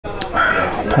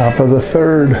Top of the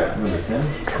third,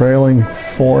 trailing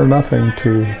 4-0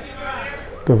 to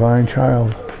Divine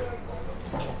Child.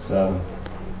 7.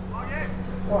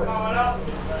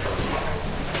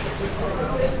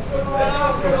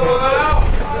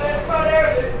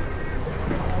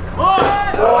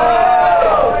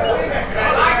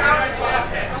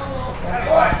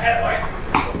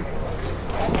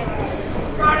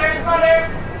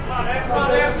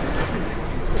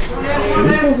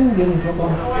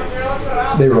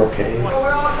 They were okay. In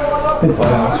the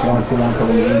playoffs, won a couple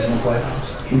games in the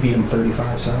playoffs. We beat them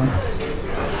 35-7.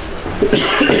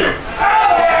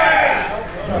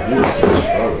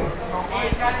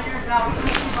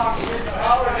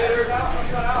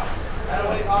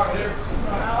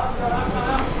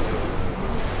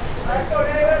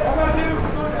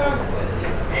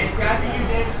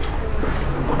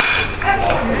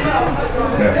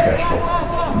 That's catchable.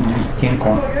 Can't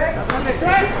corner.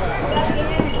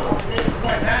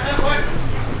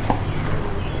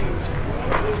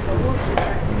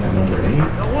 Number 8.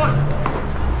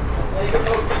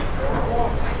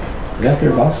 Is that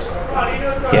their boss?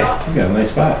 Yeah. He's got a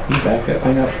nice spot. He backed that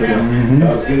thing up for them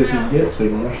about as good as he can get so he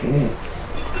can rush the game.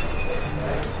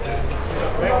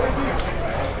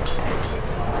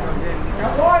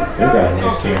 They've got a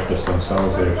nice campus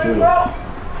themselves there too. Well,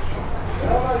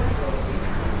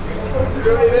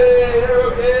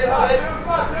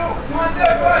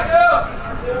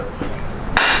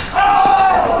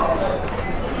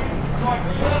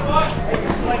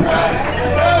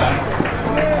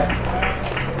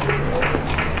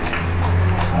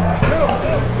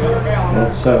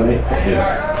 7-8 is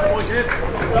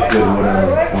good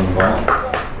one ball.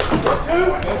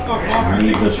 I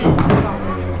need this one.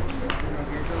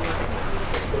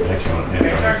 Actually, I want to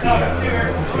take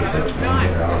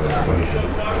that out of the equation.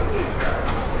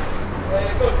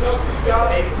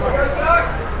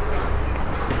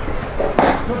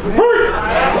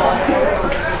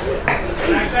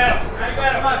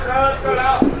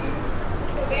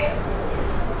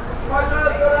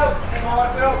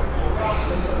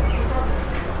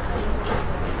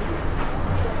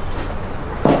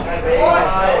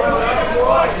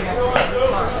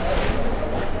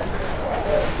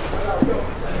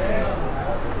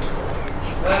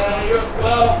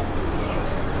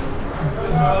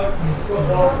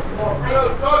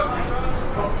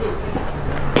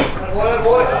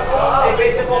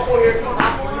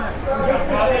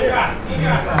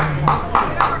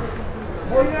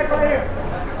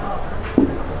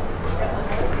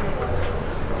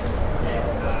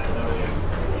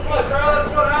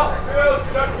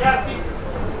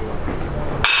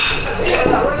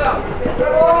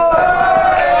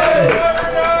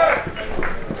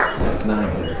 That's 9.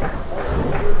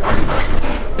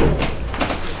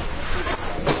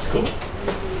 Cool.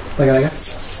 Like I got.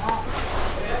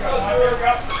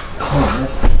 Oh,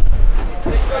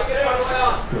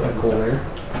 that's cool there.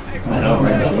 I know,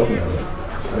 right?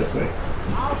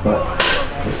 But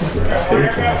this is the best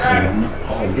stage I've seen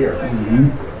all year.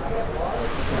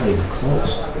 Not even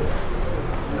close.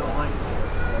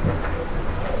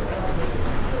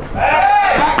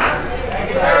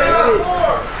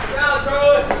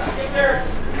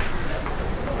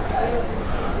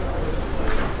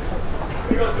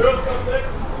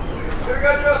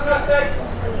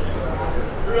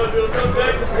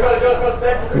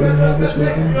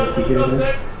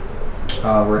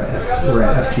 We're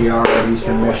at FGR at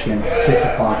Eastern Michigan, 6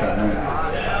 o'clock at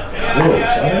night. Really?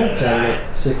 Saturday?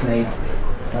 6 and 8.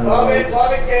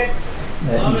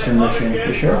 At Eastern Michigan.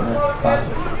 You sure?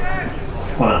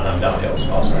 One on them downhills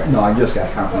also, right? No, I just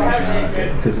got confirmation on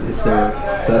it because it's their,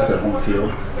 so that's their home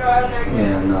field,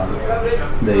 and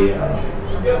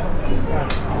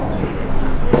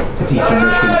it's Eastern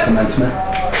Michigan's commencement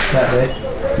that day.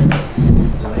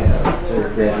 So they have their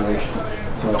graduation.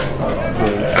 So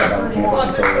they shut down the campus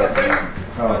until that afternoon.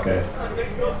 Oh, okay.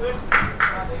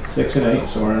 6 and 8,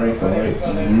 so we're underneath the lights.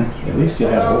 At least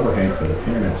you'll have overhang for the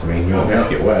pyramids. I mean, you won't have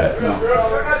to get wet. No.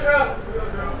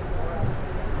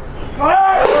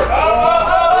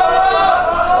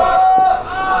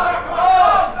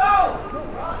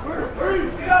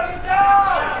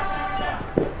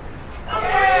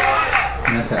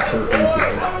 And that's got turf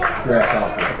infield, grass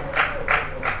outfield.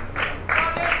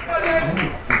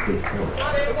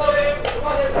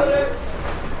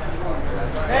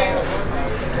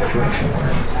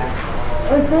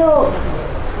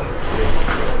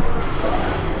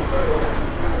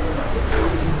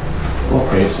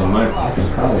 Okay, so I can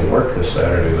probably work this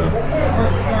Saturday then. The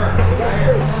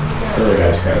other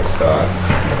guy's got it stocked.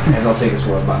 And it'll take us,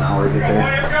 what, about an hour to get there?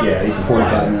 Yeah, you can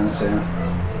 45 find it. minutes, yeah.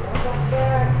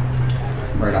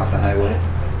 Right off the highway.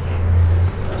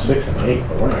 6 and 8,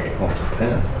 but we're not getting home till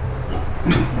 10.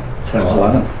 10,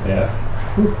 11. Yeah.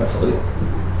 Whew, that's illegal.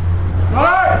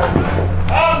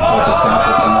 I'll have to stop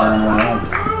it somewhere and run around.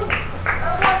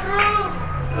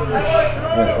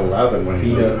 That's 11 when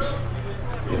you B-dubs.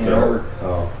 if they're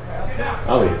oh.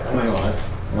 I'll leave. I'm not gonna lie.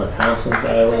 I'm let Thompson's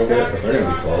die a little bit, but they're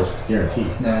gonna be closed,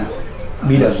 guaranteed. Yeah.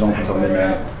 B-dubs don't until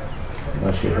midnight.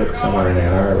 Unless you hit somewhere in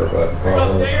Ann Arbor, but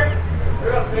probably. I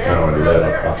don't want to do that.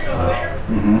 It'll cost time.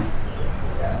 Mm-hmm.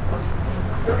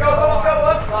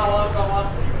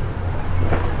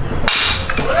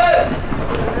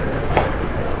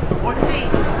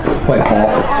 Play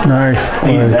Paul. Nice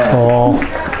play, Needed that. Paul.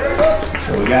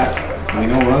 So we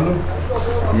know run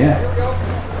them, Yeah.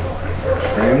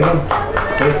 scramble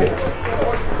them, take it.